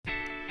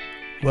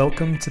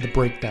Welcome to The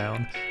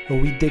Breakdown, where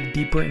we dig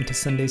deeper into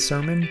Sunday's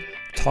sermon,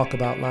 talk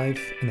about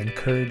life, and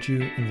encourage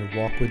you in your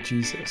walk with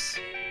Jesus.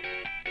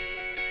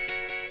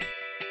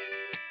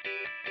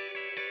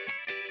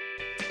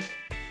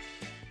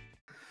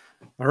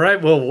 All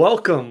right, well,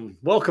 welcome.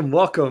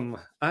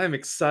 I am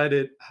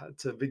excited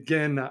to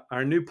begin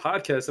our new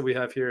podcast that we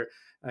have here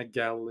at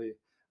Galilee.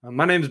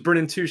 My name is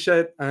Brennan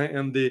Touchette. I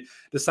am the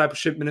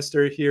discipleship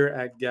minister here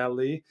at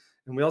Galilee.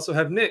 And we also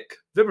have Nick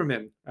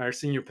Viberman, our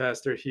senior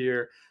pastor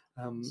here.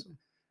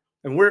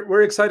 And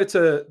we're excited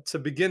to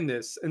begin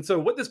this. And so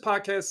what this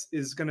podcast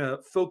is going to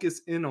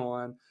focus in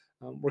on,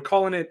 we're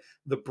calling it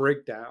The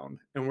Breakdown.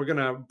 And we're going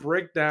to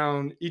break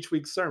down each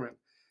week's sermon.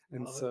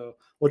 And so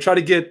we'll try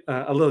to get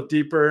a little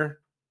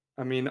deeper.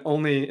 I mean,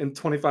 only in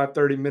 25,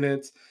 30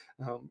 minutes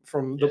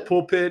from the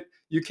pulpit,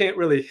 you can't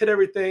really hit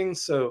everything.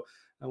 So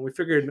we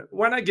figured,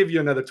 why not give you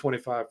another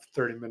 25,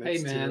 30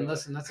 minutes? Hey, man,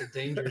 listen, that's a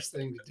dangerous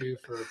thing to do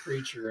for a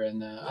preacher.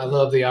 And I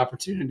love the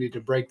opportunity to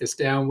break this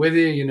down with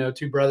you. You know,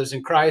 two brothers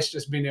in Christ,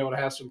 just being able to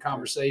have some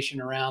conversation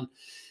around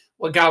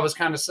what God was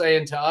kind of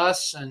saying to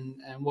us and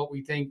what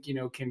we think, you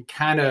know, can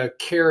kind of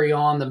carry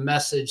on the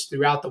message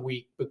throughout the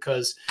week,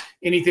 because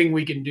anything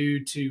we can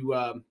do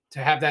to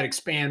have that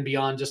expand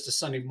beyond just a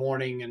Sunday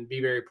morning and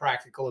be very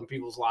practical in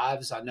people's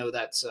lives, I know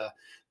that's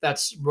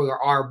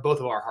where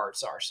both of our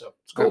hearts are. So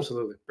it's cool.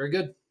 Absolutely. Very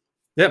good.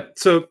 Yeah.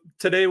 So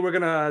today we're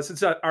going to,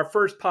 since our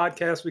first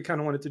podcast, we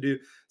kind of wanted to do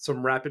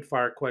some rapid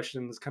fire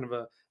questions, kind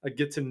of a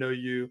get to know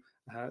you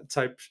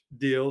type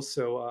deal.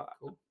 So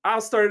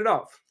I'll start it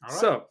off. All right.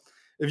 So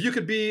if you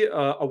could be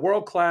a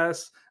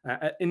world-class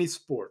at any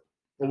sport,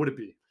 what would it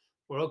be?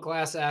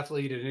 World-class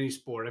athlete at any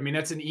sport. I mean,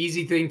 that's an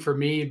easy thing for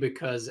me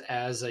because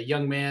as a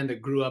young man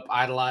that grew up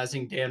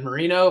idolizing Dan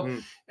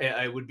Marino,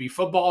 it would be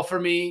football for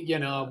me. You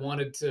know, I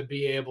wanted to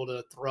be able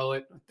to throw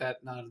it with that,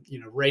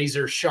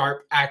 razor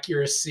sharp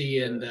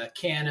accuracy and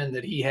cannon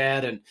that he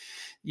had. And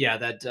yeah,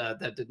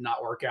 that did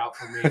not work out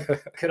for me.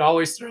 Could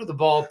always throw the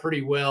ball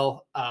pretty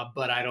well,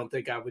 but I don't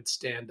think I would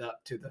stand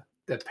up to the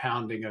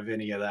pounding of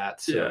any of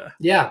that. So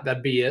yeah,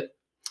 that'd be it.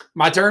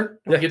 My turn?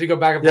 We get to go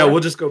back and forth? Yeah, we'll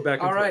just go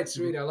back and forth. All right,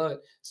 sweet. I love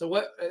it. So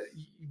what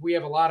we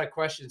have a lot of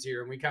questions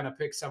here, and we kind of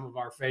picked some of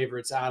our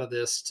favorites out of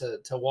this to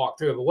walk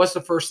through. But what's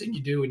the first thing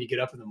you do when you get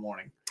up in the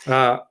morning?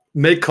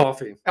 Make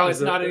coffee. Oh,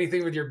 it's not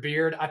anything with your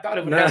beard? I thought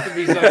it would have to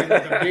be something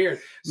with the beard.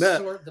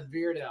 Sort the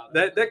beard out.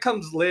 That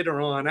comes later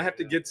on. I have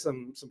to get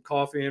some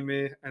coffee in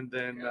me, and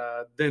then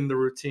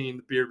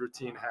the beard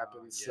routine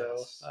happens.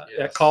 Yes,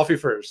 so coffee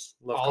first.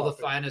 Love all coffee.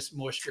 The finest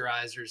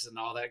moisturizers and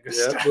all that good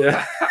stuff.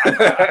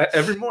 Yeah.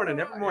 every morning.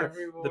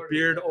 The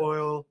beard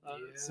oil.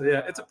 So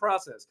yeah, it's a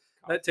process.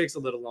 That takes a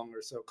little longer.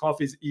 So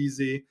coffee's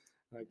easy.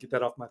 Get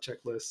that off my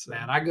checklist. So.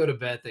 Man, I go to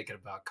bed thinking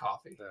about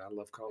coffee. Yeah, I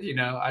love coffee. You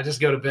know, I just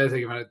go to bed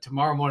thinking about it.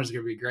 Tomorrow morning is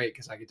going to be great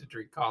because I get to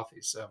drink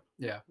coffee. So,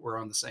 yeah, we're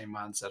on the same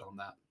mindset on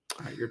that.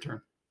 All right, your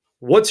turn.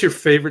 What's your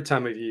favorite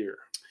time of year?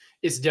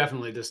 It's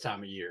definitely this time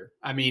of year.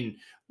 I mean,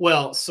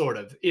 well, sort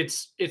of.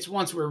 It's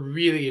once we're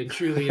really and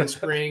truly in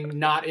spring,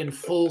 not in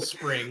full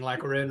spring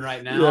like we're in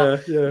right now.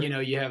 Yeah. You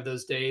know, you have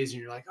those days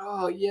and you're like,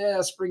 oh,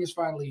 yeah, spring is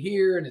finally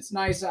here and it's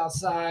nice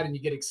outside and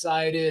you get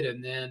excited.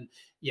 And then,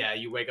 yeah,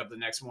 you wake up the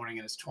next morning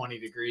and it's 20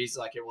 degrees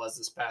like it was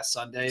this past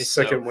Sunday.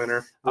 Second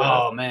winter.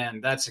 Yeah. Oh, man,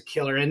 that's a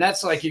killer. And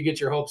that's like you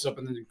get your hopes up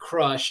and then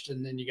crushed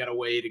and then you got to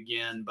wait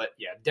again. But,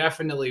 yeah,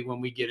 definitely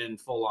when we get in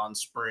full on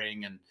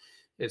spring and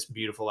it's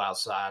beautiful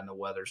outside and the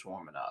weather's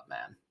warming up,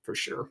 man, for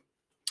sure.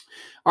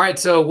 All right.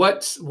 So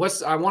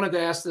I wanted to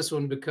ask this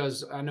one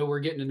because I know we're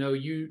getting to know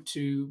you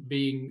two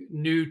being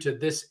new to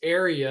this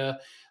area.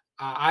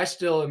 I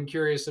still am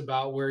curious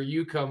about where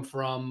you come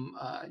from,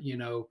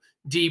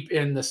 deep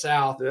in the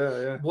South.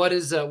 Yeah.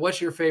 What's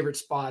your favorite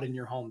spot in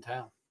your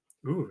hometown?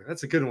 Ooh,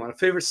 that's a good one. A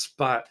favorite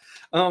spot.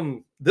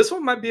 This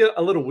one might be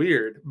a little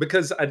weird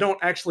because I don't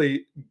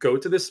actually go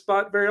to this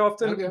spot very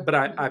often, but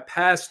I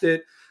passed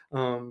it.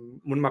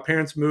 When my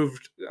parents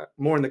moved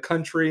more in the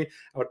country,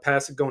 I would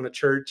pass it going to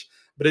church.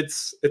 But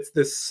it's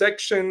this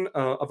section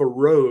of a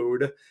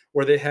road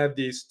where they have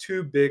these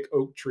two big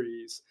oak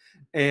trees,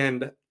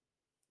 and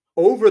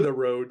over the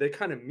road they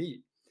kind of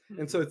meet.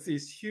 And so it's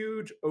these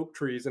huge oak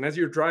trees, and as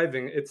you're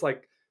driving, it's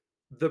like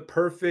the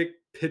perfect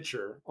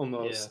picture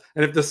almost. Yeah.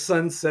 And if the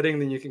sun's setting,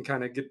 then you can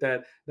kind of get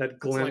that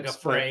glimpse. It's like a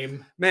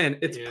frame. Man,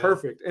 it's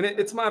perfect, and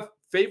it's my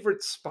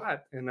favorite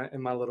spot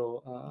in my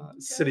little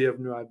city of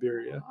New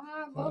Iberia.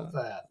 I love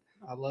that.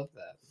 I love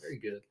that. Very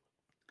good.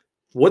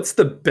 What's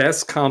the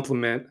best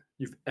compliment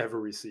you've ever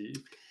received?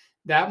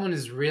 That one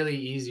is really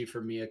easy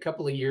for me. A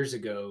couple of years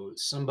ago,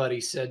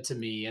 somebody said to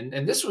me,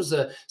 and this was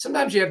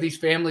sometimes you have these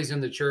families in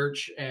the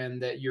church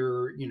and that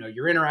you're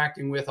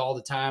interacting with all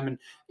the time. And,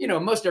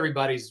 most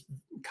everybody's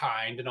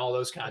kind and all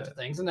those kinds of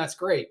things. And that's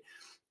great.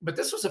 But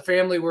this was a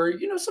family where,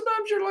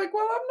 sometimes you're like,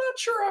 well, I'm not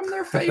sure I'm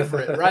their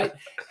favorite. Right.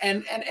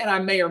 And I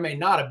may or may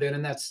not have been,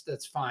 and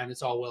that's fine.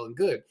 It's all well and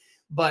good.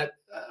 But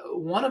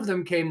one of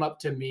them came up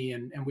to me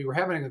and we were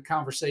having a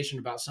conversation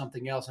about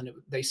something else. And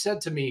they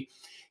said to me,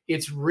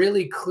 it's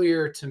really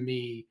clear to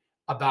me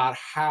about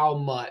how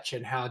much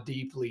and how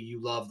deeply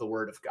you love the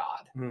Word of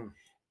God.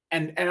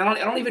 and I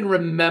don't even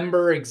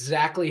remember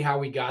exactly how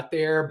we got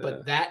there, Yeah.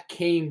 but that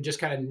came just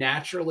kind of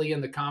naturally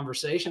in the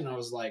conversation. I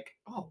was like,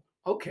 oh,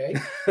 okay,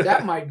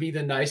 that might be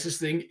the nicest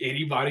thing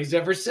anybody's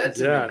ever said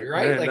to Yeah, me,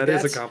 right? man, Like that is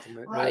a that's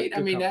compliment. Yeah, right. I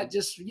good mean, that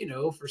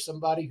compliment. just, for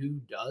somebody who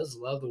does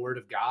love the word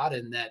of God,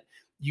 and that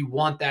you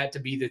want that to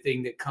be the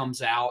thing that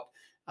comes out,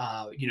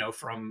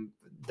 from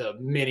the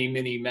many,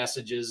 many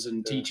messages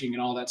and Yeah. teaching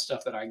and all that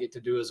stuff that I get to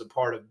do as a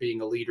part of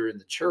being a leader in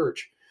the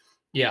church.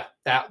 Yeah,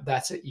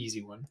 that's an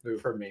easy one Ooh,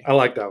 for me. I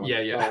like that one. Yeah,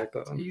 I yeah, like that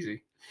it's one.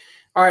 easy.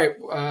 All right,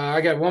 I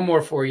got one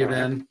more for you All right.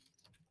 then.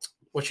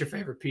 What's your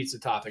favorite pizza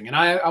topping? And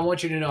I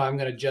want you to know I'm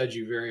going to judge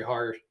you very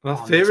hard My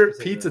on this favorite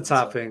particular pizza one. So,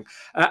 topping.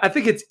 I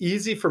think it's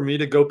easy for me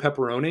to go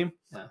pepperoni,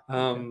 yeah,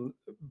 okay.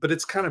 but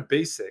it's kind of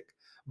basic.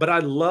 But I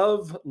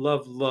love,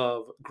 love,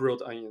 love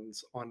grilled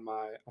onions on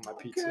my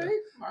pizza. Okay,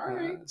 all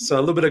right. So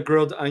a little bit of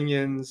grilled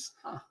onions,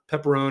 Huh.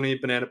 pepperoni,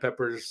 banana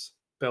peppers,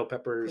 bell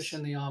peppers,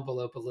 Pushing the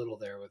envelope a little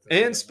there with the and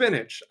grilled onion.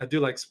 spinach. I do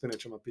like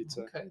spinach on my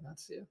pizza, Okay,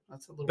 that's a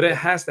little but it different.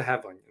 has to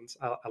have onions.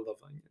 I love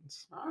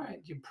onions. All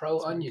right, you pro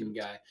That's my onion go-to.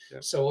 guy.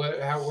 Yep. So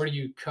where do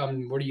you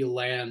come? Where do you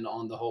land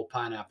on the whole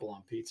pineapple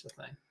on pizza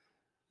thing?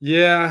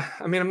 Yeah,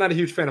 I mean, I'm not a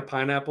huge fan of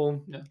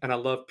pineapple, Yeah. and I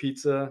love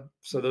pizza.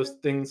 So those Okay.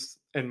 things,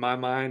 in my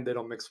mind, they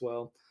don't mix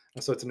well,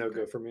 and so it's a no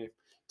go Okay. for me.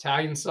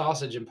 Italian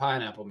sausage and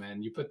pineapple,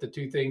 man. You put the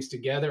two things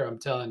together, I'm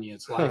telling you,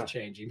 it's life Huh.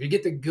 changing. If you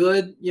get the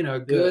good, Yeah,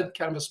 good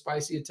kind of a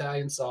spicy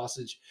Italian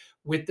sausage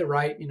with the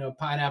right,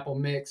 pineapple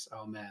mix,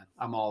 oh man,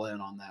 I'm all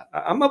in on that.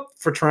 I'm up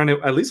for trying it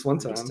at least one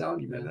I'm just time. telling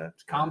you, Yeah, man.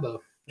 It's a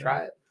combo. yeah. Try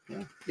it.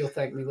 Yeah. You'll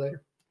thank me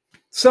later.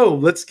 So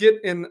let's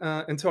get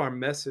into our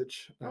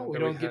message. Oh, we that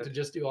don't get to had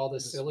just do all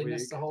this this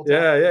silliness week. the whole time.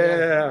 Yeah, yeah, yeah,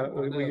 Yeah. yeah. I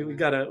know, We man.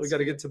 gotta Let's get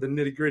do it. to the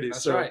nitty gritty.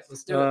 That's So, right.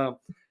 Let's do it. all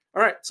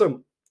right.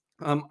 So,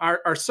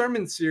 our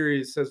sermon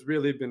series has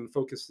really been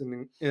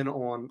focusing in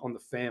on the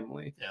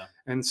family. Yeah.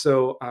 And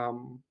so,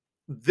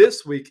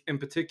 this week in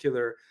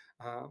particular,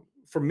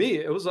 for me,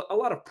 it was a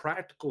lot of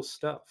practical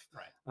stuff.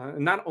 Right.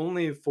 Not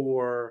only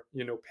for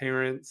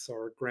parents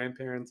or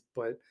grandparents,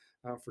 but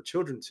for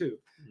children too.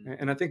 Mhm.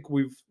 And I think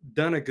we've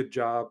done a good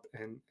job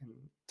in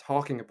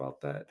talking about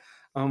that.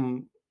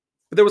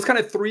 But there was kind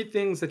of three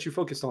things that you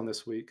focused on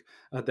this week: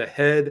 the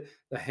head,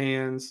 the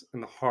hands,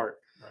 and the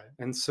heart. Right.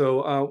 And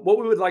so, what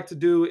we would like to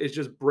do is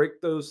just break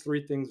those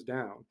three things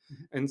down.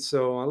 Mhm. And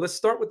so, let's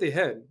start with the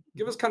head.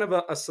 Give Mhm. us kind of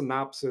a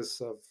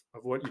synopsis of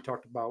what you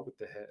talked about with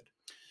the head.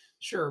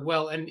 Sure.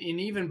 Well, and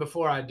even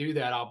before I do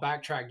that, I'll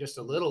backtrack just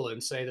a little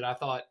and say that I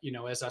thought,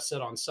 as I said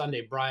on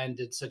Sunday, Brian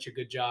did such a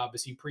good job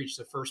as he preached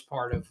the first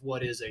part of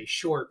what is a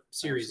short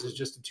series. Absolutely. It's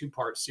just a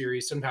 2-part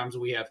series. Sometimes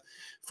we have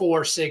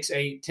 4, 6,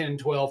 8, 10,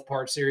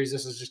 12-part series.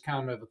 This is just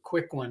kind of a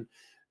quick one,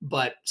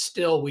 but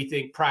still we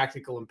think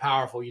practical and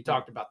powerful. You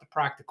talked about the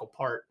practical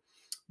part.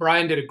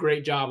 Brian did a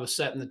great job of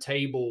setting the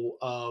table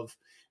of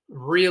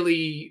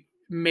really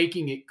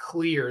making it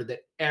clear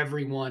that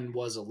everyone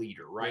was a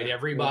leader, right? Yeah,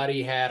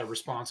 Everybody had a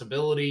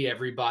responsibility,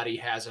 everybody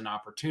has an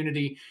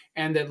opportunity,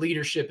 and that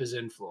leadership is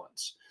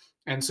influence.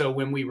 And so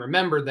when we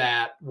remember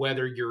that,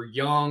 whether you're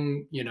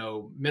young,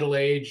 middle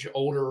age,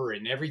 older,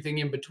 and everything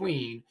in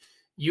between,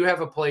 you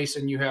have a place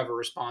and you have a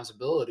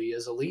responsibility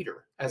as a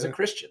leader, as a Yeah.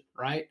 Christian,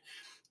 right?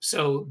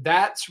 So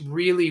that's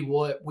really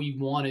what we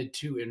wanted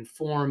to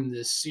inform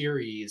this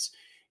series,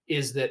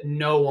 is that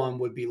no one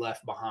would be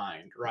left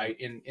behind, right,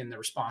 in the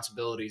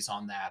responsibilities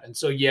on that. And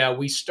so, yeah,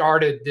 we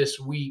started this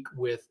week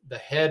with the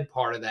head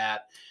part of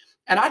that.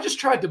 And I just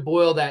tried to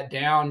boil that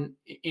down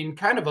in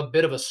kind of a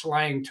bit of a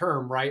slang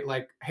term, right?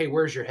 Like, hey,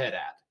 where's your head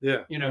at?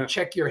 Yeah. Yeah.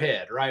 Check your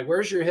head, right?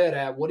 Where's your head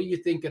at? What are you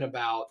thinking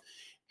about?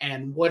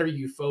 And what are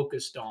you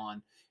focused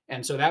on?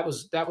 And so that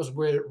was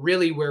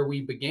where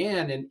we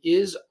began. And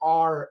is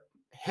our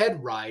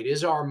head right?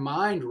 Is our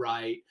mind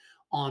right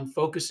on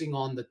focusing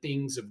on the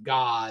things of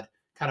God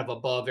kind of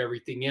above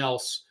everything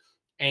else,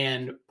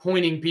 and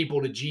pointing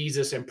people to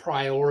Jesus and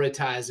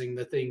prioritizing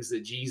the things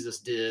that Jesus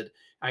did?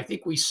 I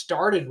think we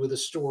started with a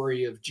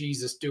story of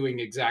Jesus doing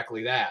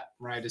exactly that,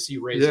 right? As he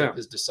raised Yeah. up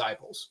his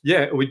disciples.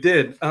 Yeah, we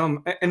did.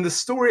 And the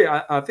story,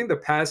 I think the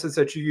passage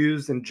that you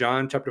used in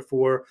John chapter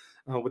 4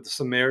 with the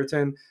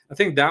Samaritan, I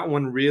think that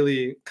one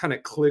really kind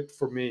of clicked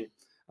for me.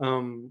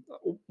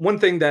 One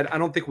thing that I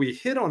don't think we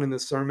hit on in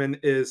this sermon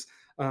is,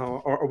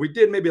 or we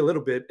did maybe a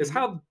little bit, is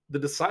how the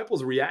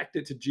disciples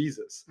reacted to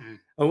Jesus.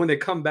 When they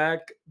come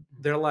back,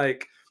 they're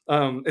like,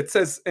 it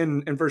says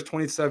in verse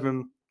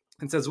 27,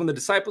 it says, when the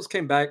disciples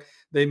came back,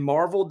 they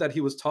marveled that he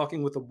was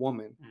talking with a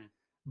woman.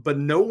 But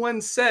no one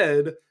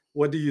said,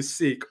 what do you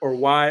seek? Or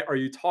why are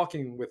you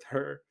talking with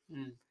her?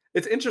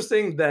 It's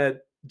interesting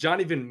that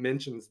John even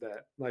mentions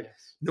that. Like,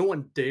 Yes. no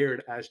one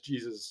dared ask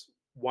Jesus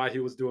why he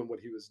was doing what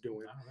he was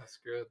doing. Oh, that's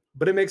good.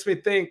 But it makes me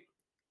think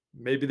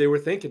maybe they were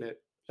thinking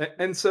it.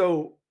 And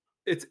so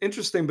it's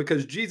interesting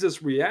because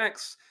Jesus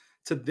reacts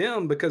to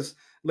them, because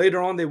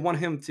later on they want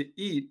him to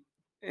eat.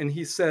 And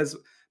he says,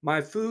 my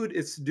food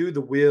is to do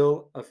the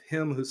will of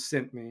him who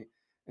sent me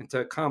and to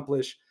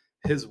accomplish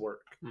his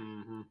work.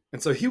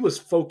 And so he was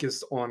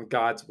focused on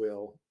God's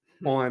will,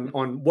 on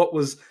what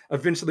was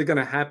eventually going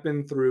to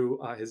happen through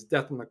his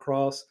death on the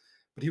cross,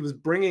 but he was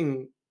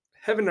bringing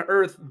heaven to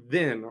earth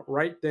then,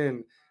 right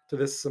then, to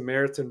this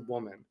Samaritan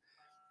woman.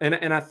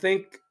 And I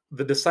think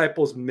the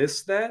disciples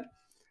missed that.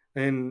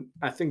 And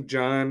I think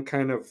John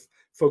kind of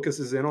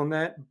focuses in on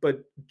that.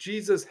 But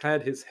Jesus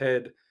had his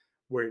head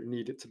where it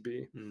needed to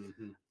be.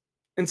 Hmm.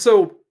 And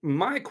so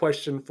my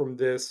question from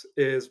this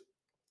is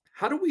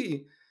how do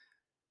we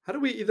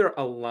either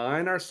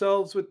align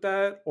ourselves with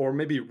that or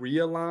maybe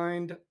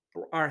realign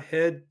our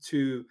head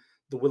to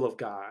the will of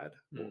God?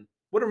 Mm,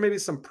 What are maybe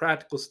some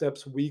practical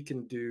steps we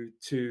can do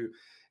to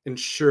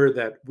ensure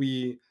that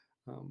we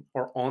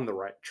are on the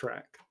right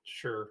track?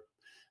 sure.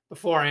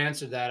 Before I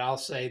answer that, I'll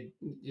say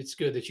it's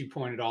good that you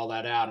pointed all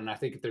that out. And I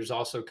think there's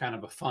also kind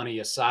of a funny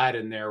aside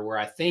in there where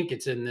I think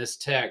it's in this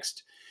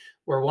text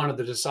where one of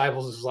the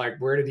disciples is like,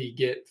 where did he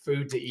get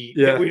food to eat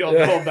that Yeah, we don't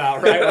yeah. know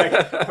about, right?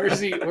 Like, where's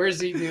he,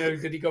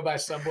 did he go by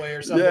Subway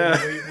or something?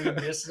 Yeah.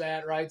 We miss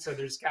that, right? So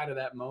there's kind of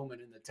that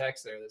moment in the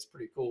text there that's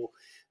pretty cool.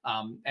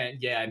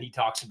 And he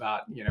talks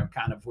about,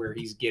 kind of where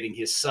he's getting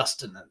his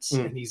sustenance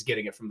Mm, and he's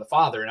getting it from the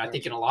Father. And I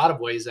think in a lot of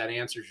ways that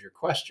answers your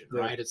question, yeah.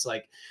 right? It's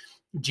like,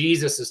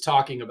 Jesus is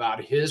talking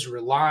about his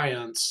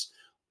reliance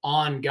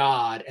on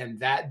God and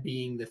that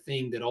being the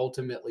thing that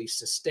ultimately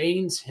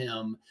sustains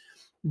him,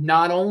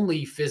 not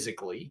only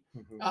physically,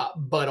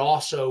 Mhm. but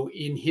also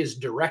in his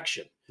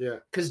direction. Yeah.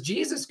 Because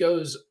Jesus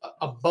goes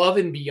above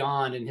and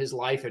beyond in his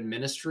life and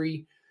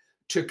ministry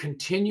to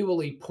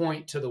continually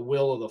point to the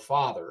will of the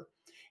Father,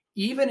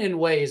 even in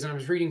ways. And I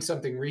was reading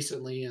something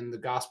recently in the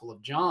Gospel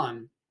of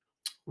John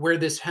where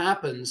this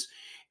happens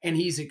and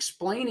he's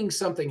explaining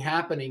something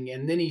happening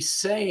and then he's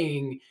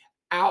saying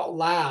out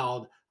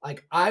loud,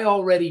 like, I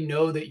already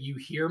know that you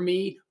hear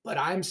me, but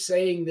I'm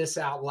saying this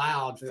out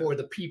loud Yeah. for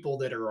the people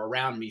that are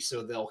around me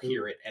so they'll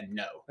hear Ooh, it and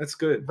know, that's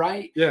good.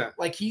 right? Yeah.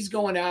 Like he's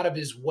going out of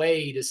his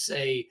way to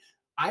say,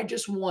 I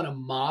just want to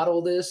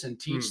model this and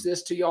teach Mm,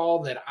 this to y'all,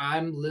 that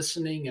I'm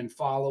listening and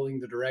following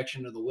the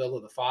direction of the will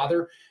of the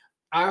Father.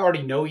 I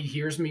already know he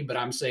hears me, but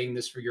I'm saying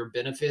this for your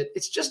benefit.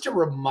 It's just a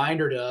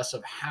reminder to us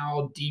of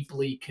how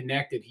deeply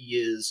connected he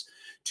is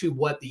to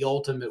what the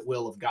ultimate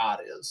will of God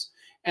is.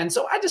 And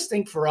so I just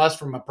think for us,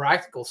 from a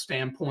practical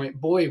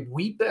standpoint, boy,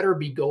 we better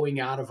be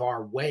going out of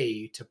our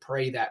way to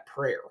pray that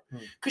prayer. mm,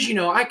 Because,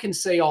 I can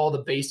say all the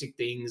basic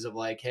things of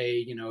like,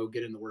 hey,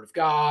 get in the word of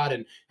God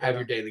and have yeah.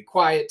 your daily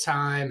quiet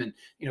time. And,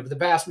 the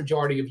vast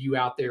majority of you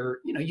out there,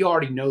 you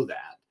already know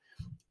that.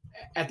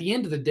 At the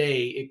end of the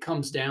day, it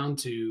comes down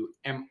to,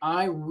 am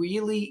I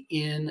really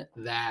in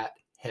that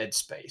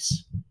headspace?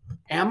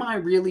 Am I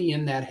really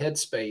in that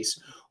headspace,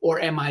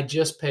 or am I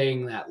just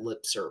paying that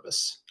lip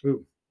service?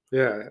 Ooh,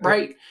 yeah.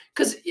 Right?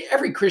 Because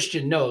every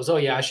Christian knows, oh,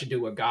 yeah, I should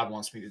do what God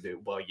wants me to do.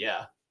 Well,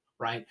 yeah.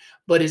 Right.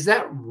 But is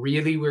that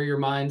really where your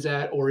mind's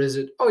at? Or is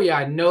it, oh, yeah,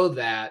 I know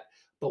that.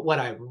 But what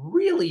I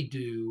really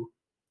do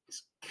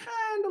is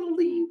kind of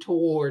lean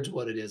towards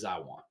what it is I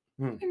want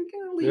Mm, and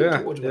kind of lean yeah.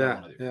 towards what I Yeah.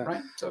 want to do. Yeah.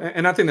 Right. So,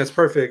 And I think that's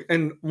perfect.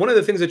 And one of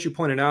the things that you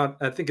pointed out,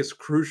 I think is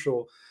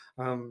crucial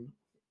um,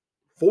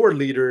 for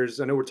leaders.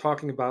 I know we're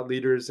talking about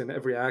leaders in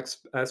every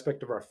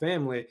aspect of our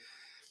family,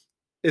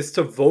 is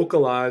to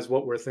vocalize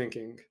what we're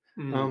thinking.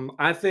 mm,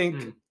 I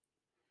think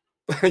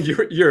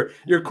mm.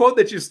 your quote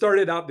that you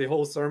started out the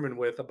whole sermon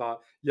with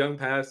about young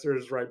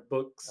pastors write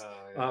books Oh,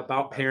 yeah, about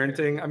about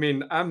parenting. parenting. I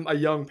mean, I'm a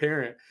young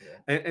parent,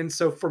 Yeah. and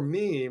so for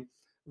me,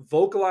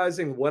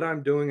 vocalizing what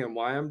I'm doing and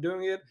why I'm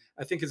doing it,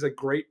 I think is a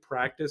great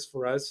practice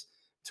for us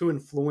to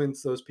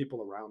influence those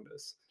people around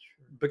us,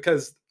 Sure.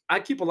 because I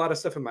keep a lot of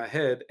stuff in my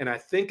head and I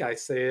think I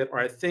say it, or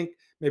I think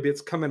maybe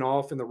it's coming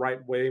off in the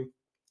right way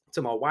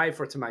to my wife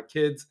or to my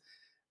kids,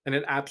 and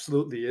it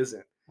absolutely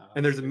isn't. Oh,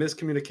 And that's there's a good.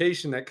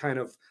 miscommunication that kind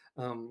of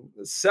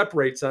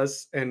separates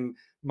us. And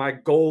my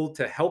goal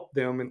to help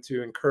them and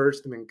to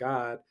encourage them in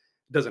God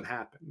doesn't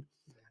happen.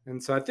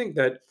 And so I think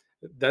that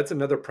that's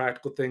another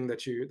practical thing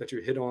that you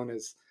hit on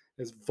is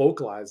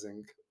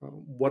vocalizing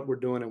what we're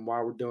doing and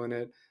why we're doing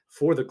it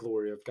for the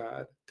glory of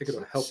God. I think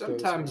it'll help those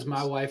Sometimes around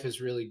my us. wife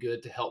is really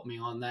good to help me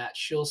on that.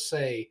 She'll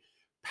say,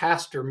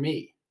 Pastor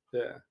me.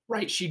 Yeah.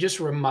 Right. She just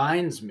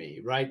reminds me,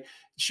 right?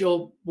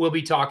 We'll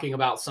be talking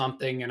about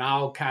something and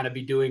I'll kind of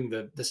be doing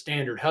the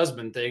standard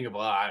husband thing of,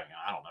 well, I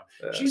don't know.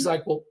 Yeah. She's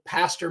like, well,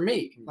 pastor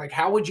me. Mm. Like,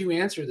 how would you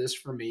answer this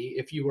for me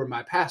if you were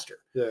my pastor?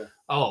 Yeah.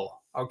 Oh,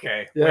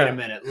 okay. Wait a Yeah.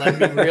 minute. Let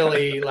me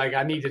really, like,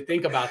 I need to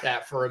think about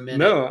that for a minute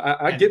No,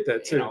 I and, get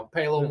that too.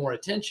 pay a little Yeah. more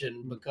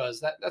attention, Mm.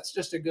 because that's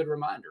just a good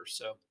reminder.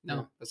 So Yeah.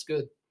 no, that's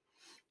good.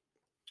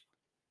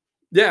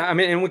 Yeah, I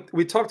mean, and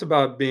we talked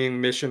about being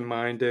mission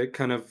minded.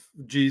 Kind of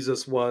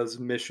Jesus was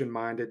mission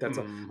minded. That's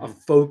a Hmm.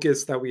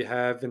 focus that we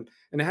have, and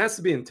it has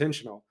to be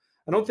intentional.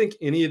 I don't think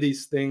any of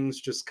these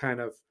things just kind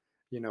of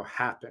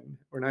happen.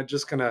 We're not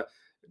just gonna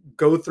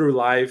go through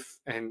life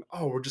and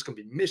we're just gonna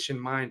be mission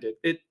minded.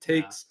 It Yeah.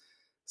 takes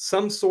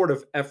some sort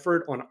of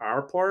effort on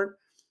our part,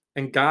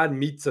 and God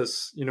meets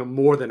us,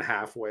 more than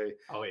halfway.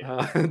 Oh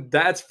yeah.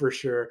 That's for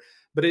sure.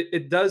 But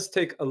it does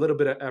take a little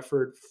bit of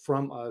effort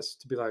from us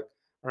to be like,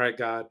 all right,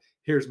 God,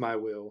 here's my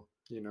will.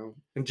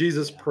 and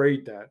Jesus Yeah.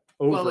 prayed that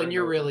over Well, and and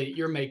you're over.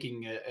 you're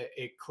making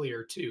it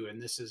clear too,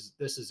 and this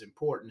is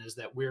important, is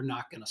that we're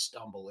not going to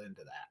stumble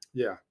into that.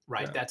 Yeah.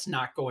 Right? Yeah. That's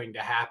not going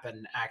to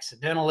happen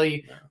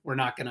accidentally. Yeah. We're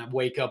not going to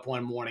wake up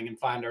one morning and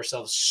find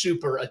ourselves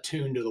super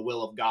attuned to the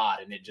will of God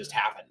and it just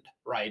happened,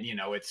 right?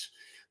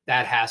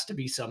 That has to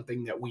be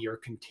something that we are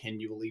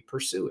continually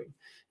pursuing.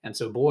 And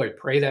so, boy,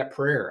 pray that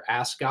prayer.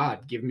 Ask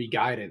God, give me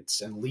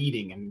guidance and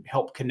leading and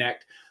help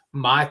connect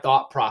my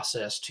thought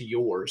process to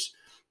yours.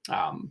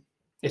 Um,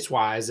 it's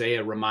why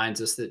Isaiah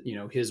reminds us that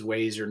his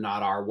ways are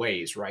not our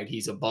ways, right?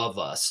 He's above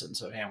us, and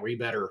so man, we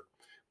better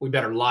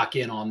lock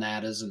in on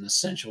that as an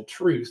essential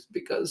truth,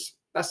 because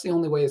that's the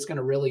only way it's going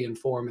to really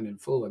inform and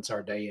influence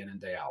our day in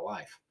and day out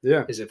life.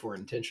 Yeah. Is if we're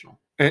intentional.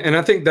 And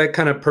I think that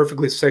kind of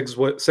perfectly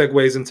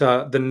segues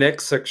into the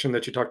next section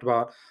that you talked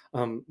about,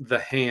 the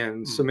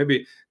hands. So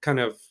maybe kind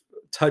of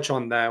touch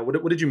on that.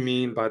 What did you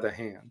mean by the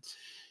hands?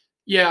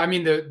 Yeah, I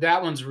mean,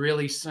 that one's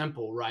really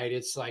simple, right?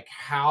 It's like,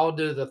 how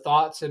do the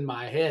thoughts in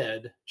my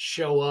head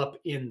show up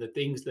in the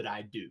things that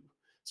I do?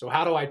 So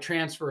how do I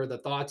transfer the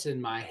thoughts in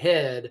my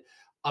head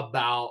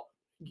about,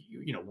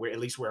 where, at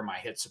least where my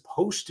head's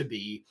supposed to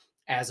be,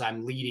 as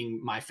I'm leading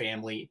my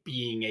family,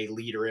 being a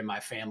leader in my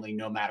family,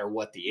 no matter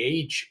what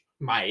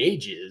my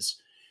age is?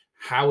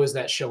 How is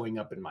that showing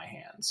up in my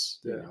hands?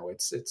 Yeah.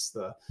 It's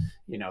the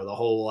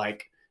whole,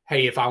 like,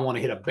 hey, if I want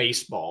to hit a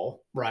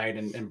baseball, right?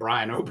 And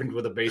Brian opened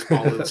with a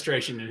baseball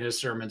illustration in his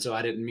sermon, so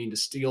I didn't mean to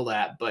steal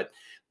that. But,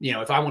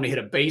 if I want to hit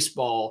a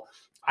baseball,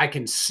 I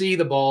can see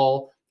the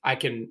ball, I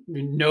can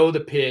know the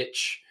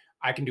pitch,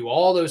 I can do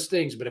all those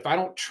things. But if I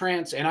don't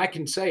and I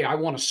can say I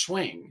want to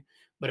swing,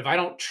 but if I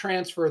don't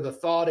transfer the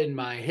thought in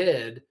my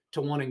head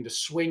to wanting to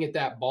swing at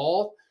that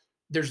ball,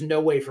 there's no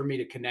way for me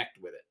to connect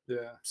with it.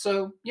 Yeah.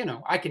 So,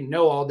 I can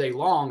know all day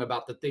long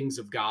about the things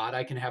of God.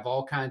 I can have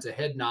all kinds of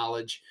head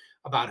knowledge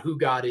about who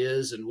God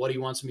is and what he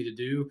wants me to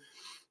do.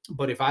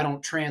 But if I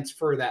don't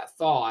transfer that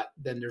thought,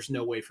 then there's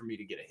no way for me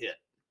to get a hit.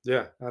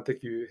 Yeah, I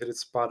think you hit it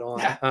spot on.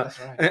 Yeah, that's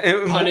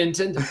right. Pun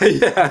intended.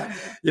 Yeah.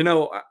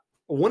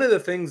 One of the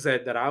things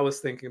that I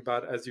was thinking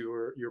about as you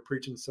were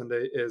preaching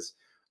Sunday is,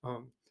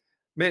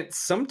 man,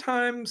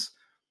 sometimes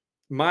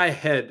my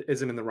head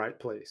isn't in the right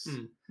place.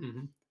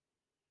 Mm-hmm.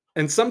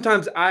 And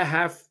sometimes I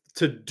have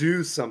to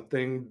do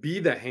something, be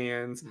the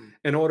hands,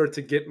 in order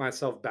to get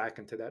myself back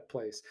into that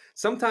place.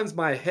 Sometimes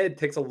my head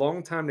takes a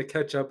long time to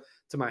catch up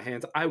to my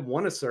hands. I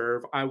want to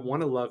serve, I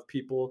want to love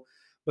people,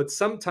 but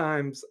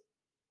sometimes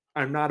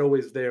I'm not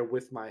always there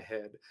with my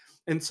head.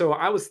 And so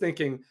I was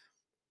thinking,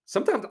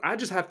 sometimes I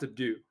just have to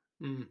do.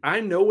 I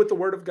know what the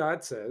word of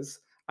God says.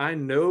 I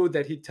know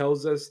that he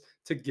tells us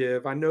to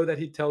give. I know that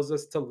he tells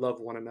us to love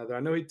one another. I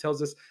know he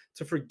tells us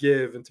to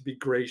forgive and to be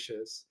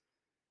gracious.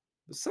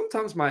 But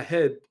sometimes my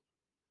head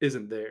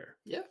isn't there.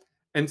 Yeah.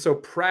 And so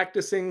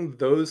practicing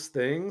those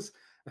things,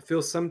 I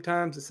feel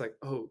sometimes it's like,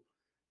 oh,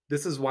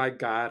 this is why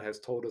God has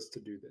told us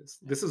to do this.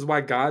 Yeah. This is why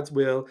God's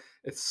will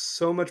is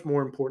so much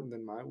more important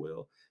than my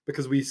will,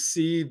 because we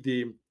see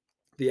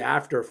the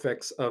after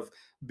effects of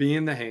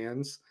being the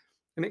hands,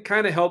 and it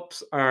kind of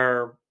helps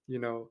our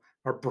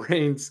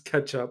brains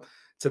catch up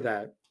to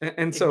that.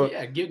 And so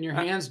getting your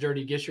hands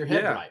dirty gets your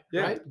head right,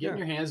 right? Getting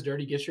your hands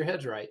dirty gets your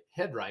head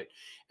right.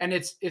 And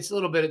it's a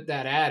little bit of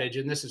that adage,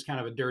 and this is kind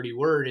of a dirty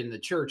word in the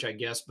church, I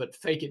guess, but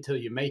fake it till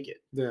you make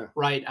it. Yeah.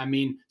 Right? I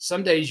mean,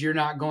 some days you're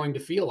not going to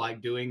feel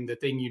like doing the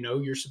thing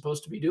you're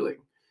supposed to be doing.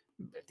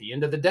 At the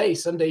end of the day,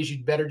 some days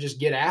you'd better just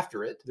get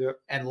after it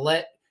and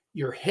let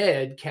your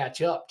head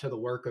catch up to the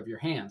work of your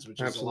hands, which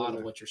is a lot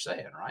of what you're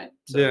saying, right?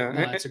 So,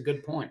 that's a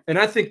good point. And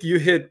I think you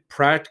hit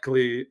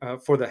practically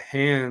for the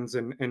hands,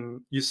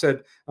 and you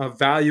said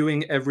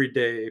valuing every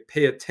day,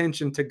 pay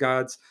attention to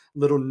God's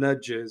little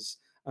nudges,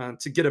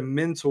 to get a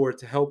mentor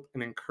to help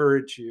and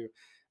encourage you,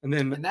 and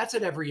that's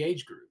at every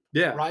age group.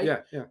 Yeah, right.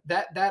 Yeah.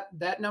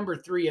 That number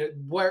 3,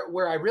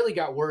 where I really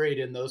got worried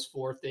in those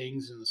 4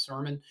 things in the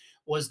sermon,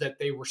 was that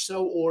they were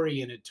so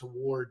oriented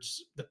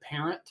towards the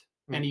parent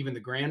and even the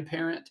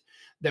grandparent,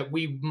 that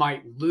we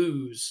might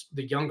lose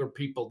the younger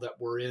people that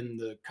were in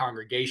the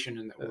congregation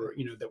and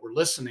that were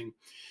listening.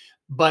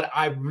 But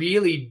I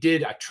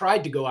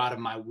tried to go out of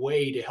my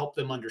way to help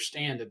them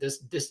understand that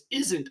this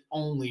isn't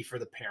only for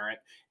the parent.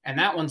 And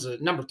that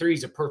number 3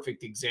 is a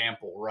perfect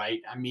example,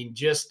 right? I mean,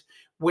 just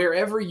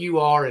wherever you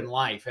are in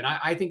life. And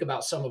I think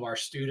about some of our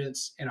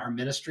students in our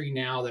ministry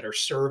now that are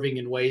serving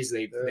in ways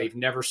they've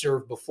never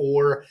served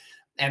before.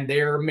 And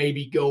they're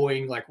maybe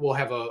going, like, we'll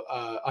have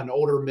an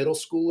older middle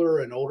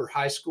schooler, an older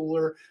high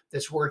schooler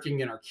that's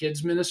working in our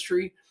kids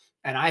ministry.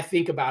 And I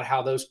think about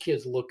how those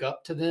kids look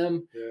up to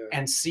them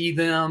and see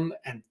them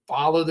and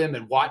follow them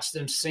and watch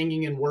them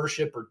singing in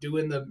worship or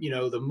doing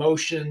the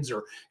motions,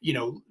 or,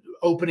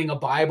 opening a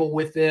Bible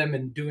with them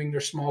and doing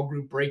their small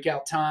group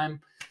breakout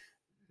time.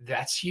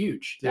 That's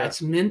huge.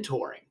 That's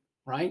mentoring,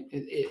 right?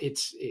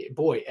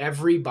 Boy,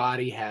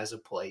 everybody has a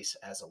place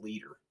as a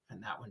leader.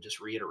 And that one just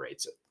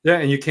reiterates it. Yeah,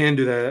 and you can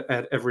do that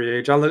at every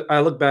age. I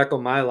look back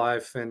on my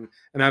life, and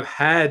I've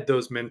had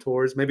those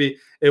mentors. Maybe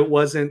it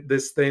wasn't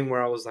this thing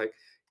where I was like,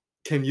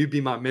 can you be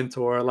my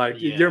mentor? Like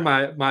you're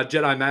Yeah. my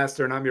Jedi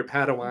master and I'm your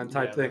Padawan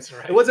type Yeah, thing. that's It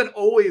right. wasn't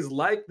always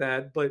like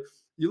that, but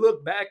you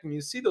look back and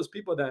you see those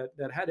people that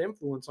had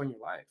influence on your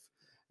life.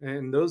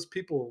 And those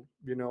people,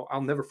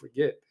 I'll never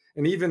forget.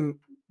 And even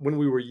when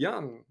we were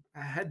young,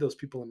 I had those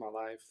people in my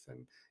life.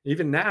 And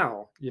even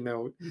now,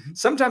 Mhm.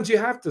 sometimes you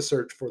have to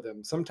search for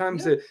them.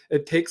 Sometimes Yeah.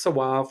 it takes a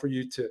while for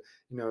you to,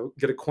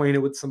 get acquainted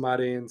with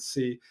somebody and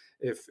see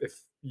if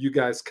you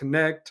guys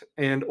connect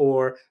and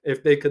or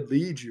if they could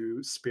lead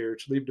you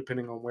spiritually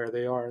depending on where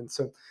they are. And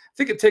so I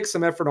think it takes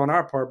some effort on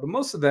our part, but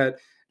most of that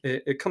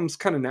it comes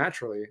kind of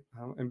naturally,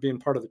 and being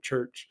part of the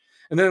church.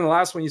 And then the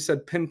last one you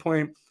said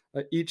pinpoint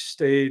each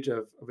stage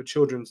of a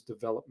children's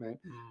development.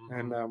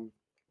 And Mhm.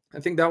 I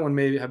think that one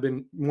may have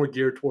been more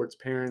geared towards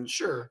parents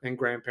Sure. and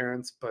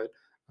grandparents, but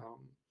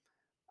um,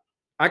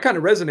 I kind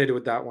of resonated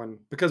with that one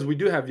because we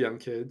do have young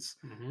kids,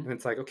 Mhm. and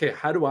it's like, okay,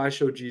 how do I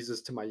show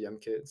Jesus to my young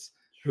kids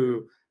Sure.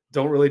 who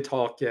don't really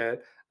talk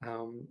yet?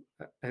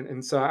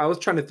 And so I was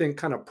trying to think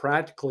kind of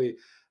practically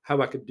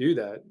how I could do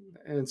that.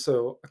 And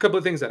so a couple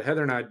of things that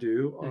Heather and I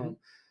do Mhm.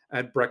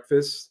 at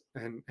breakfast,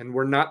 and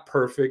we're not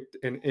perfect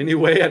in any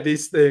way at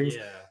these things.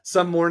 Yeah.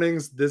 Some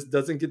mornings this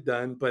doesn't get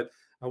done, but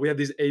we have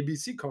these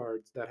ABC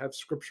cards that have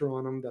scripture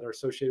on them that are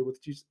associated with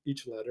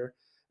each letter.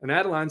 And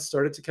Adeline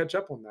started to catch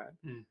up on that.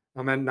 Mm.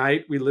 At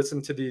night we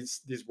listen to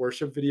these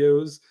worship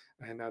videos,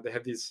 and they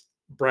have these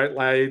bright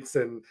lights,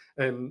 and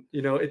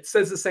it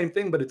says the same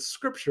thing, but it's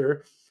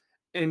scripture.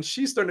 And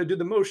she's starting to do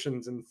the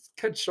motions and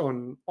catch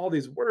on all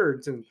these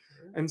words, and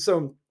Sure. and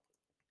so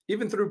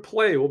even through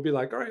play we'll be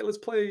like, all right, let's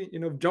play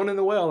Jonah in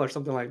the Well or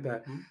something like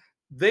that. Mhm.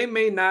 They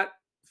may not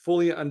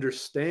fully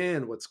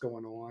understand what's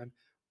going on,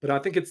 but I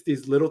think it's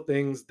these little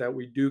things that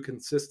we do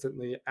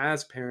consistently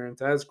as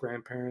parents, as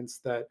grandparents,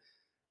 that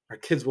our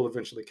kids will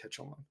eventually catch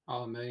on.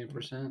 Oh,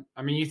 1,000,000%.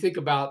 I mean, you think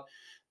about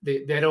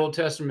that Old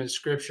Testament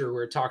scripture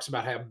where it talks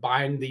about how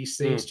bind these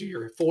things Mm. to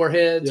your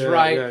foreheads, Yeah,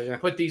 right? yeah, yeah.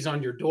 Put these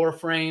on your door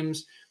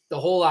frames. The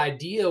whole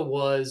idea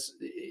was,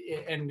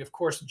 and of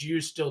course,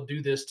 Jews still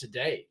do this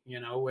today,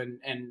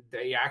 and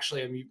they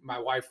actually, I mean, my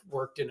wife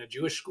worked in a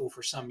Jewish school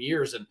for some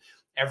years, and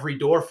every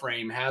door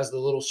frame has the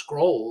little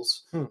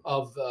scrolls Hmm.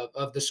 of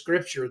the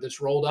scripture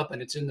that's rolled up,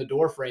 and it's in the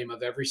door frame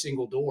of every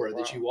single door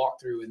that you Wow. walk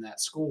through in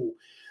that school.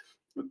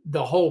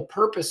 The whole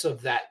purpose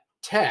of that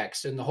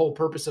text and the whole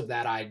purpose of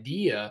that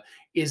idea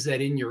is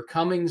that in your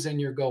comings and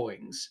your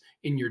goings,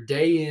 in your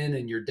day in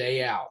and your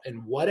day out,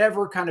 and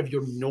whatever kind of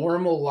your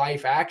normal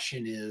life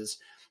action is,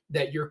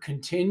 that you're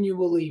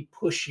continually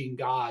pushing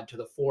God to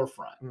the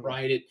forefront, Mm.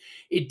 right?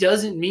 It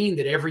doesn't mean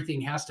that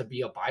everything has to be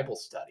a Bible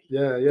study.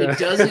 Yeah, It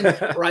doesn't,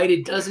 yeah. right?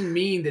 It doesn't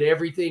mean that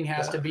everything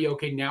has to Yeah. be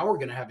okay. Now we're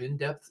going to have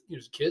in-depth,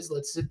 kids,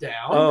 let's sit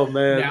down. Oh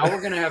man. Now we're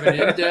going to have an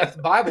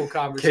in-depth Bible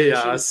conversation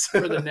Chaos.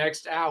 for the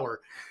next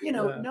hour. Yeah,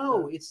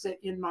 No, it's that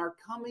in our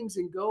comings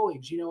and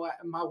goings,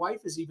 my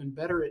wife is even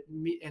better at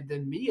me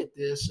than me at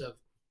this, of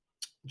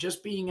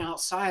just being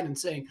outside and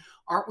saying,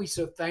 aren't we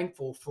so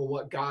thankful for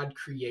what God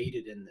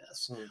created in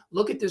this? mm,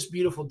 Look at this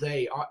beautiful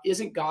day.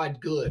 Isn't God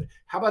good?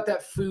 How about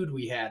that food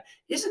we had?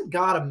 Isn't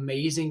God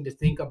amazing to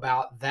think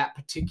about that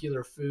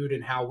particular food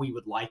and how we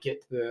would like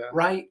it? yeah.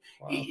 Right?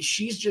 Wow.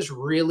 She's just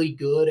really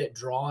good at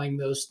drawing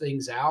those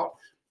things out.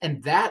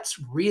 And that's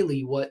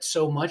really what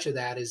so much of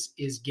that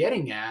is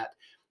getting at.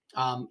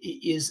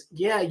 Is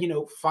yeah,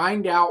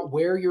 find out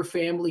where your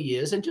family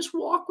is and just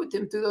walk with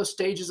them through those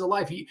stages of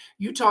life.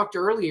 You talked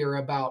earlier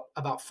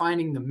about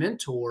finding the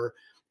mentor,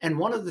 and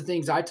one of the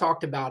things I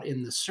talked about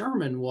in the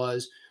sermon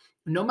was,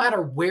 no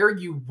matter where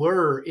you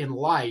were in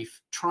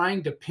life,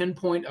 trying to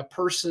pinpoint a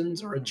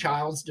person's or a Mhm.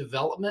 child's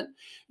development,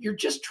 you're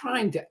just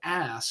trying to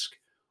ask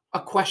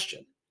a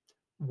question.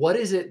 What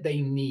is it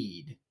they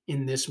need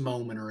in this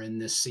moment or in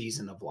this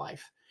season of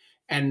life?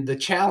 And the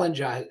challenge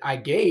I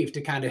gave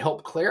to kind of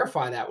help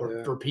clarify that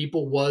Yeah. for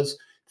people was,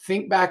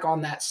 think back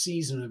on that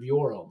season of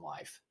your own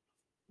life.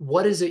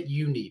 What is it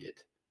you needed?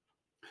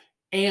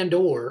 And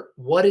or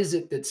what is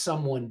it that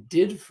someone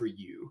did for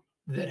you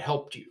that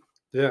helped you?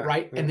 Yeah.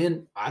 Right. Yeah. And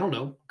then, I don't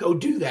know, go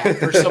do that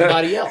for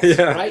somebody else.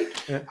 Yeah.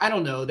 Right. Yeah. I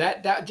don't know.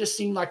 That just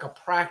seemed like a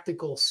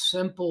practical,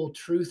 simple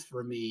truth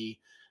for me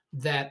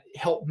that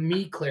helped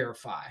me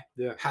clarify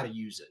Yeah. how to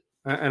use it.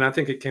 And I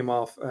think it came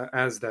off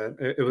as that.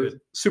 It was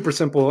Good. super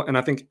simple, and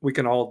I think we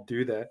can all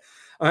do that.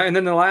 And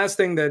then the last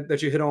thing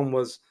that you hit on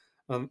was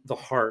the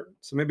heart.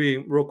 So maybe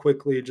real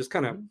quickly, just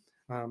kind of Mhm.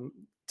 um,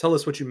 tell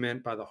us what you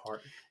meant by the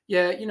heart.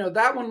 Yeah,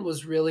 that one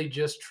was really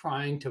just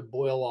trying to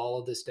boil all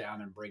of this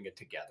down and bring it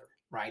together,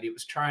 right? It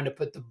was trying to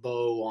put the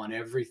bow on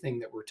everything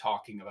that we're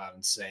talking about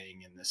and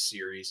saying in this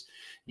series.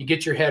 You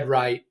get your head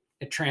right,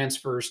 it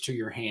transfers to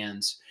your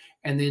hands.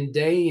 And then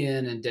day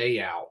in and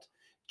day out,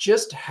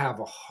 just have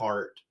a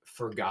heart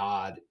for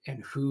God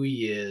and who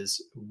He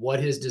is, what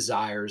His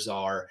desires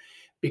are.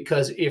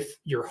 Because if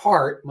your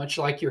heart, much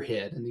like your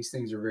head, and these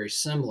things are very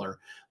similar,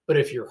 but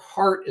if your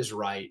heart is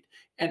right,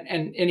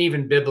 and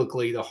even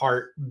biblically, the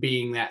heart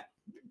being that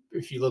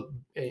if you look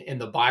in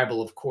the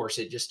Bible, of course,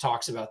 it just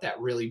talks about that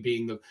really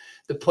being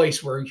the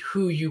place where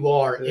who you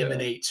are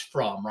emanates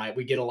from, right?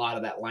 We get a lot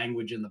of that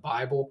language in the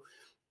Bible.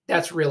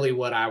 That's really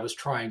what I was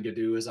trying to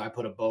do as I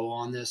put a bow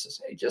on this,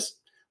 is, hey, just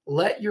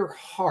let your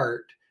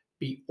heart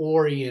be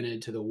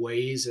oriented to the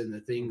ways and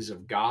the things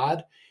of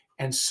God.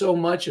 And so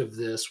much of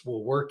this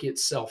will work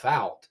itself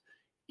out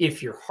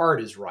if your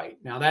heart is right.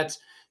 Now, that's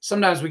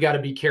sometimes we got to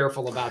be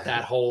careful about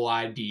that whole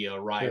idea,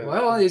 right? Yeah.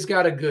 Well, he's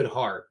got a good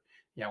heart.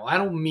 Well, I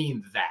don't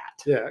mean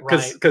that. Yeah,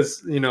 right?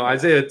 because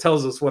Isaiah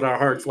tells us what our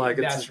heart's like.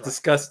 It's That's right.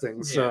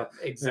 disgusting. So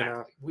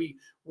exactly.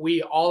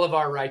 We all of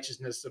our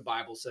righteousness, the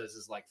Bible says,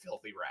 is like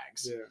filthy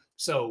rags. Yeah.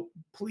 So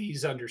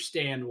please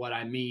understand what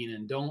I mean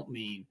and don't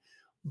mean.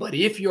 But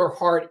if your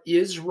heart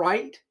is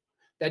right,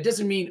 that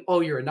doesn't mean,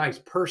 oh, you're a nice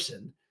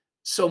person,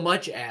 so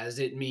much as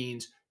it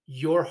means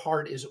your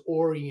heart is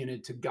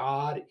oriented to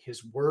God,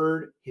 his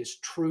word, his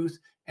truth,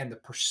 and the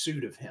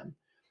pursuit of him.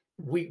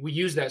 We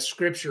use that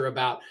scripture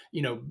about,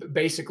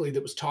 basically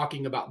that was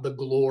talking about the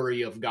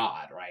glory of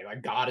God, right?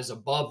 Like God is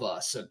above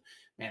us. And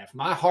man, if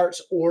my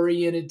heart's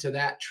oriented to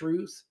that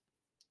truth,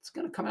 it's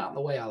going to come out in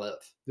the way I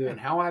live and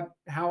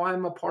how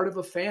I'm a part of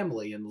a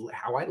family and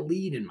how I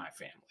lead in my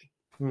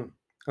family.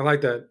 I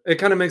like that. It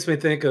kind of makes me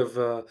think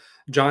of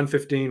John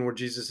 15, where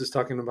Jesus is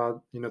talking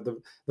about,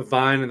 the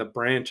vine and the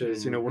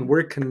branches. Mm-hmm. When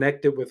we're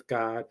connected with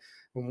God,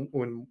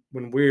 when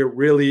we're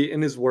really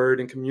in his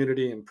word and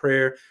community and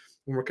prayer,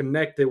 when we're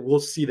connected, we'll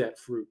see that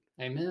fruit.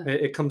 Amen.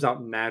 It comes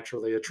out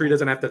naturally. A tree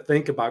doesn't have to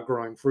think about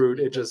growing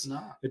fruit. It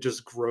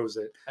just grows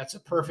it. That's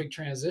a perfect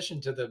transition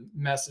to the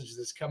message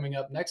that's coming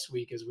up next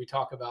week as we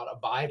talk about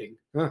abiding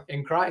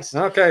in Christ.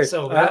 Okay.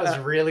 So that was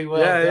really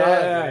well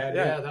done.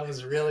 Yeah, that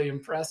was really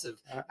impressive.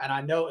 And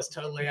I know it's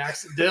totally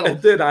accidental.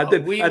 I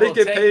didn't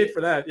get paid for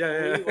that.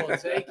 Yeah. We will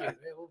take it.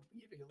 We'll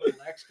give you a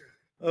little extra.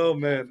 Oh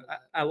man,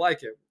 I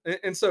like it.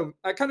 And so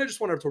I kind of just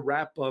wanted to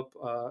wrap up,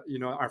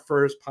 our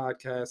first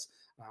podcast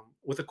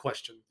with a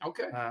question.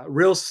 Okay.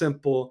 Real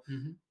simple.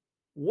 Mm-hmm.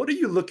 What are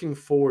you looking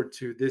forward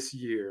to this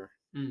year?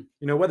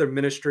 Whether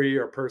ministry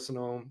or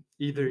personal,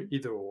 either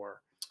or.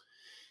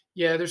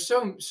 Yeah, there's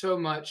so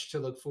much to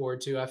look forward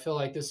to. I feel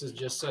like this is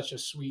just such a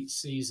sweet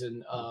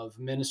season of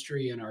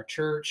ministry in our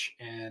church,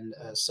 and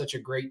such a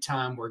great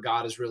time where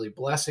God is really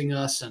blessing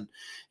us and,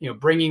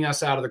 bringing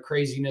us out of the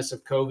craziness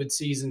of COVID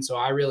season. So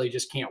I really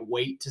just can't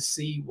wait to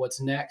see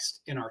what's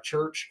next in our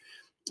church,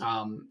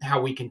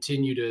 how we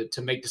continue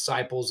to make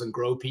disciples and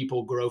grow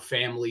people, grow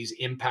families,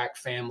 impact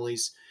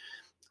families.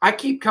 I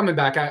keep coming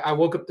back. I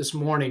woke up this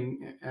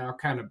morning, and I'll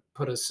kind of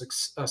put a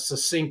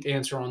succinct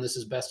answer on this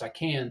as best I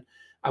can.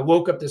 I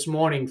woke up this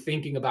morning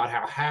thinking about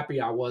how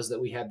happy I was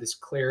that we had this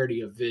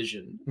clarity of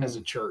vision as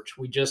a church.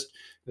 We just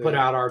put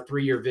out our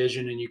 3-year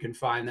vision, and you can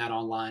find that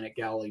online at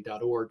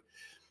Galilee.org.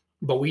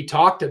 But we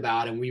talked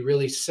about, and we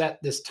really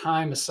set this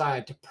time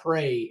aside to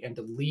pray and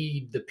to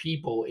lead the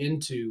people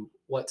into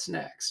what's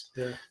next.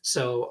 Yeah.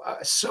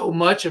 So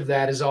much of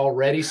that is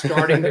already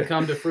starting to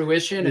come to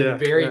fruition, and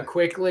very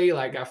quickly.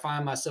 Like, I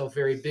find myself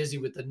very busy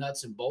with the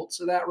nuts and bolts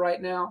of that right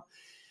now.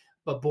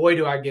 But boy,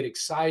 do I get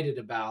excited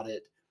about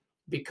it,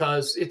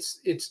 because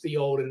it's the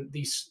old, and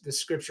the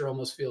scripture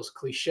almost feels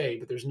cliche,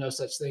 but there's no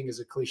such thing as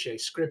a cliche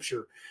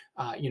scripture,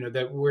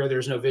 that where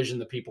there's no vision,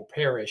 the people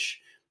perish.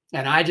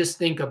 And I just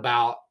think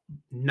about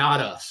not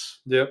us,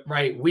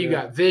 right? We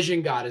got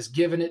vision. God has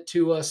given it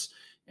to us,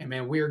 and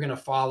man, we're going to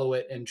follow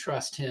it and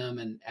trust him.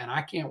 And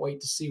I can't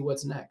wait to see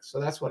what's next. So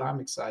that's what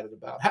I'm excited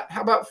about.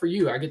 How about for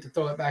you? I get to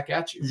throw it back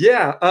at you.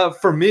 Yeah.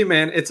 For me,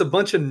 man, it's a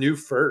bunch of new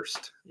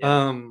first.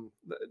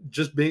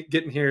 Just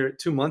getting here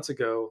 2 months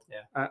ago,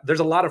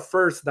 there's a lot of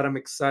firsts that I'm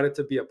excited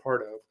to be a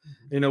part of.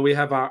 Mm-hmm. We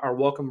have our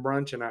welcome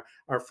brunch and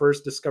our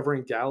first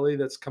Discovering Galilee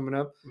that's coming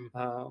up.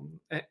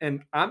 Mm-hmm.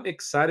 And I'm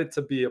excited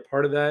to be a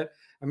part of that.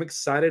 I'm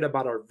excited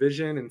about our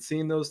vision and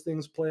seeing those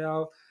things play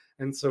out.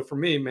 And so for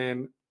me,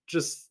 man,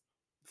 just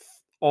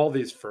all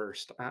these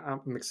first,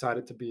 I'm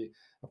excited to be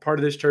a part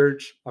of this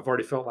church. I've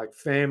already felt like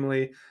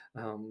family.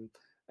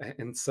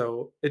 And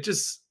so it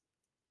just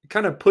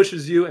kind of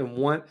pushes you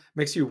and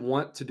makes you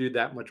want to do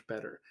that much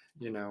better,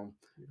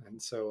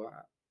 And so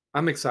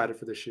I'm excited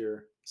for this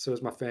year. So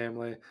is my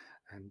family.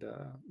 And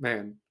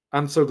man,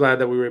 I'm so glad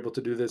that we were able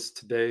to do this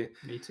today.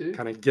 Me too.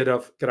 Kind of get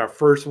our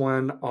first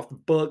one off the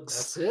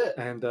books. That's it.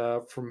 And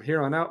from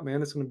here on out,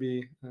 man, it's going to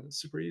be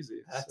super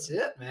easy. That's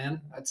it,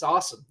 man. That's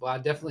awesome. Well, I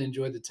definitely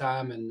enjoyed the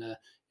time, and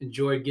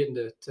enjoyed getting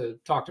to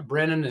talk to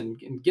Brennan and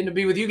getting to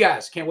be with you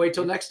guys. Can't wait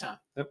till next time.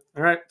 Yep.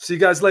 All right. See you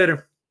guys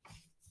later.